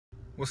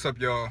What's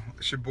up, y'all?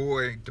 It's your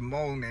boy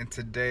Damone, and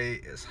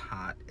today is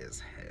hot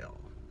as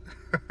hell.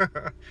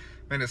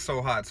 Man, it's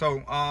so hot.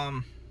 So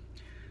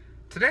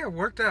today I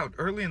worked out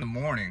early in the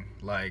morning,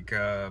 like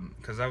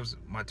because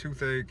my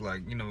toothache,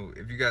 like, you know,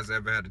 if you guys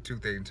ever had a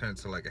toothache and turned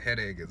into like a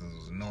headache, it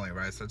was annoying,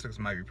 right? So I took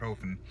some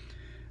ibuprofen,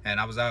 and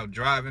I was out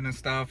driving and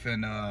stuff,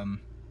 and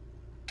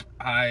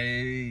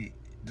I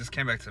just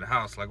came back to the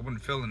house. Like, I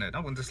wasn't feeling it.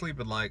 I went to sleep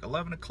at like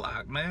 11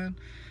 o'clock, man.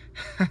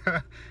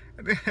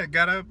 And then I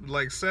got up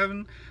like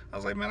 7. I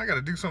was like, man, I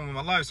gotta do something with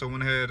my life. So I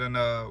went ahead and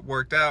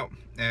worked out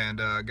and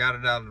got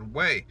it out of the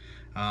way.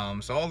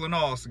 So all in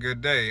all, it's a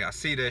good day. I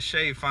see that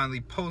Shay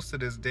finally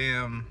posted his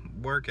damn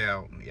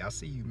workout. Yeah, I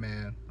see you,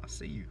 man. I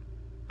see you.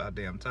 About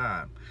damn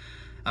time.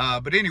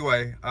 But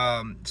anyway,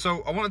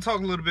 so I want to talk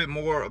a little bit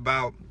more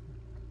about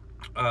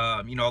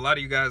you know, a lot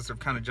of you guys have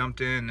kind of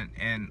jumped in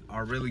and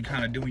are really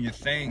kind of doing your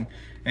thing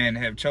and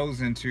have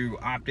chosen to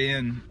opt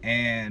in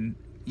and,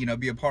 you know,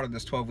 be a part of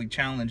this 12-week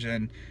challenge.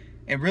 And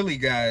really,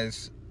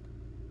 guys,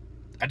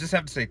 I just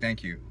have to say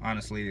thank you,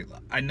 honestly.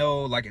 I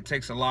know, like, it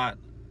takes a lot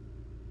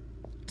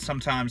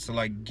sometimes to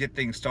like get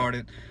things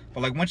started,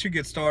 but like once you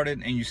get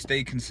started and you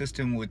stay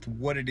consistent with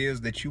what it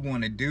is that you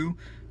want to do,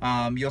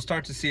 you'll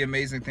start to see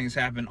amazing things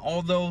happen.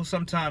 Although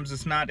sometimes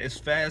it's not as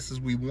fast as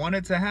we want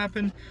it to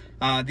happen,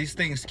 these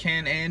things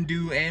can and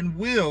do and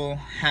will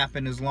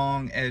happen as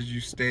long as you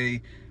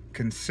stay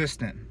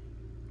consistent.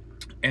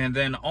 And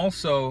then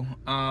also,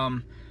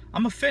 I'm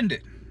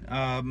offended.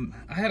 I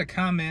had a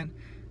comment.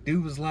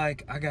 Dude was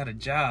like, I got a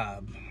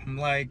job. I'm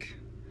like,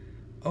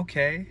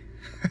 okay.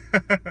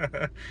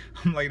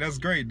 I'm like, that's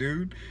great,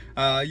 dude.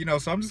 You know,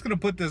 so I'm just gonna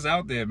put this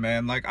out there,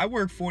 man. Like, I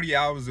work 40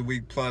 hours a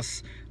week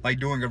plus like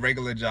doing a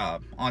regular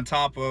job, on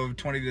top of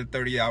 20 to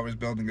 30 hours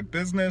building a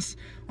business,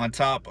 on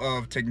top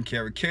of taking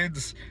care of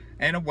kids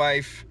and a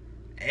wife,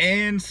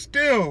 and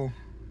still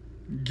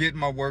get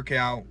my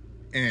workout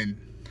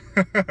in.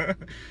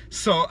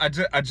 So I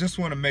just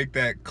want to make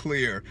that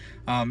clear.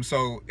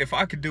 So if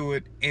I could do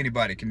it,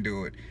 anybody can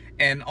do it.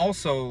 And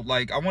also,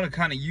 like, I want to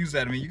kind of use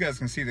that. I mean, you guys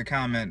can see the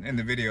comment in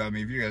the video. I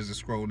mean, if you guys just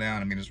scroll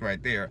down, I mean, it's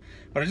right there.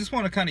 But I just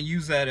want to kind of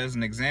use that as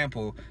an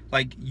example.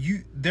 Like,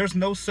 there's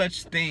no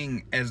such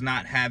thing as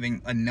not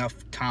having enough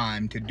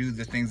time to do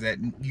the things that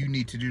you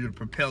need to do to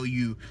propel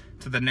you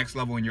to the next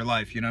level in your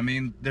life. You know what I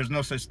mean? There's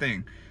no such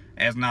thing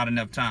as not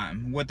enough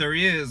time. What there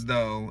is,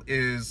 though,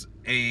 is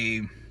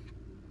a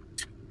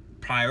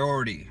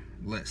priority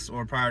list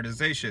or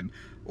prioritization,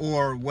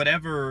 or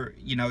whatever,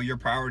 you know, your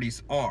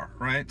priorities are,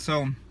 right?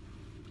 So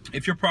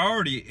if your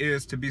priority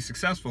is to be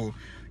successful,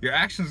 your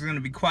actions are going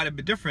to be quite a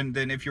bit different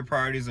than if your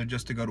priorities are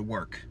just to go to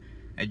work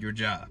at your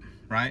job,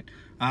 right?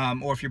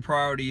 Or if your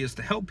priority is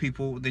to help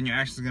people, then your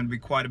actions are going to be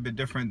quite a bit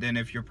different than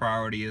if your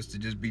priority is to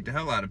just beat the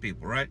hell out of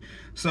people, right?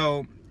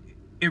 So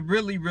it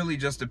really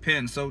just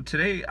depends. So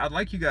today, I'd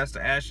like you guys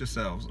to ask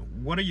yourselves,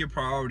 what are your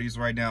priorities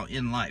right now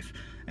in life?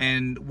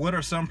 And what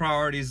are some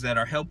priorities that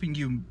are helping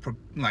you,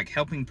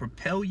 helping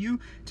propel you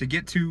to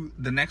get to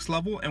the next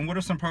level? And what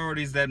are some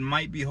priorities that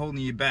might be holding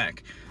you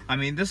back? I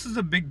mean, this is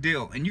a big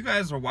deal. And you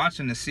guys are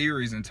watching a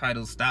series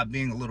entitled Stop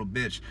Being a Little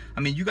Bitch. I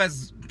mean, you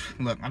guys,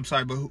 look, I'm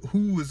sorry, but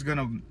who is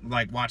gonna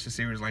like watch a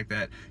series like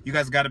that? You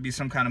guys got to be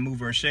some kind of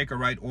mover or shaker,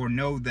 right? Or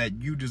know that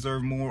you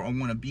deserve more or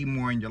want to be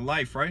more in your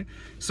life, right?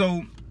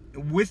 So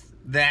with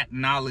that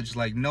knowledge,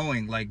 like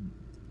knowing, like,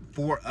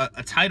 for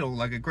a title,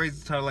 like a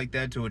crazy title like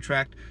that, to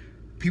attract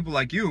people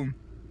like you,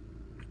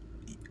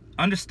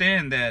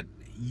 understand that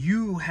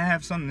you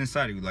have something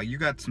inside of you. Like, you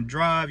got some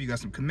drive, you got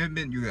some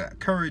commitment, you got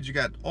courage, you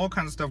got all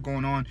kinds of stuff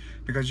going on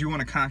because you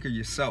want to conquer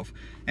yourself.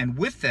 And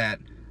with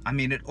that, I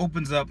mean, it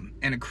opens up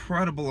an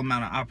incredible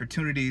amount of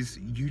opportunities.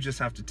 You just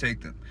have to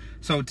take them.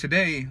 So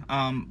today,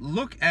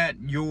 look at,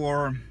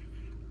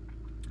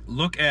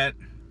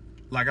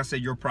 like I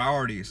said, your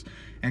priorities,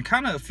 and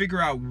kind of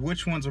figure out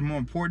which ones are more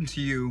important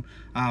to you,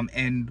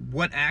 and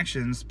what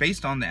actions,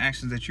 based on the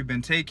actions that you've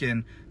been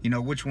taking, you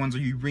know, which ones are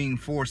you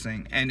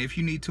reinforcing. And if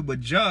you need to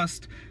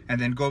adjust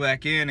and then go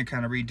back in and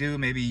kind of redo,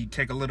 maybe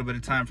take a little bit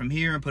of time from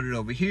here and put it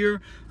over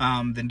here,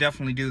 then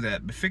definitely do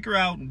that. But figure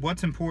out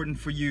what's important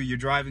for you, your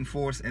driving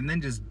force, and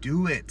then just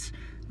do it.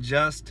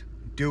 Just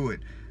do it.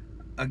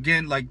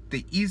 Again, like,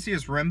 the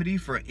easiest remedy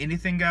for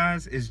anything,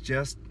 guys, is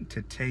just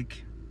to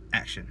take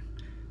action.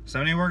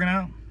 Something ain't working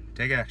out,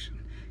 take action.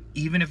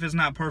 Even if it's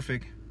not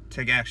perfect,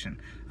 take action.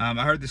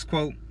 I heard this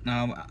quote.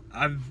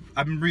 I've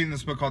been reading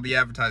this book called The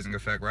Advertising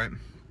Effect, right?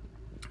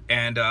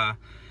 And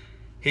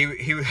he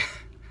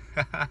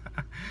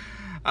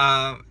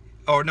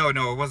oh no,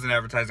 it wasn't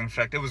Advertising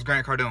Effect. It was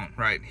Grant Cardone,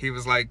 right? He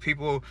was like,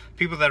 people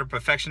that are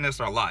perfectionists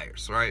are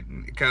liars, right?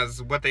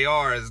 Because what they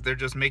are is they're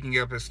just making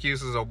up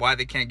excuses of why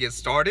they can't get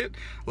started.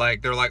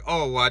 Like, they're like,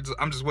 oh, well,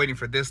 I'm just waiting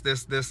for this,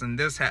 and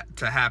this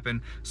to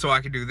happen so I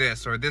can do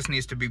this, or this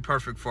needs to be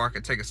perfect before I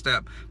can take a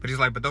step. But he's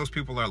like, but those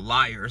people are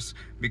liars,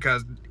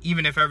 because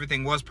even if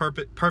everything was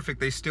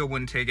perfect, they still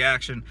wouldn't take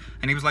action.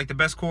 And he was like, the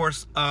best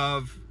course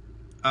of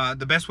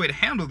the best way to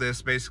handle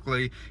this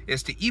basically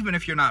is to, even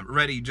if you're not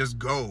ready, just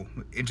go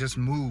and just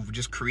move,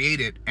 just create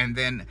it, and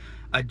then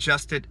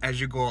adjust it as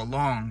you go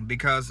along,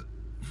 because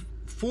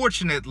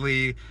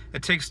fortunately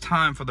it takes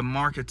time for the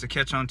market to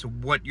catch on to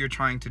what you're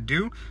trying to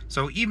do.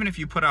 So even if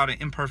you put out an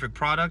imperfect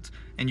product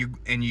and you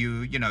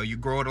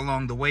grow it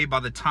along the way, by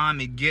the time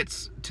it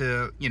gets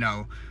to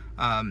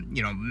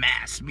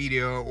mass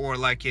media, or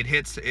like it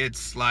hits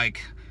its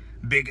like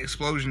big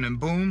explosion and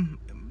boom,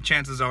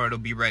 chances are it'll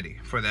be ready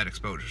for that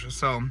exposure.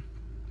 So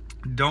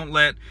don't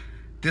let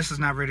this is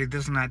not ready,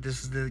 this is not,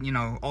 this is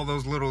the, all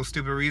those little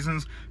stupid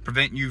reasons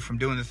prevent you from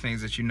doing the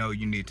things that you know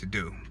you need to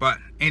do. But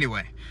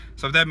anyway,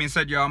 so with that being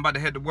said, y'all, I'm about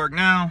to head to work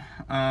now.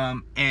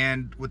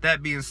 And with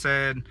that being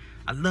said,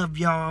 I love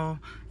y'all.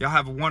 Y'all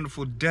have a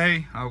wonderful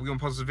day. We're gonna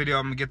post this video.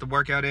 I'm gonna get the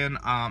workout in.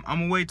 I'm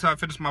gonna wait till I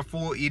finish my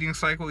full eating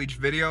cycle each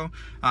video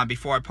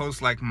before I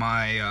post like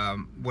my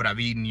what I've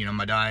eaten,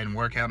 my diet and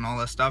workout and all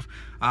that stuff.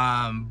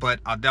 But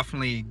I'll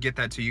definitely get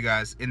that to you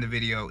guys in the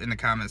video, in the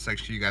comment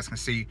section, so you guys can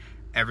see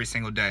every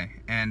single day.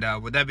 And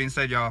with that being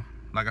said, y'all,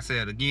 like I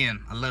said again,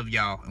 I love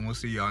y'all, and we'll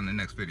see y'all in the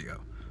next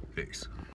video. Peace.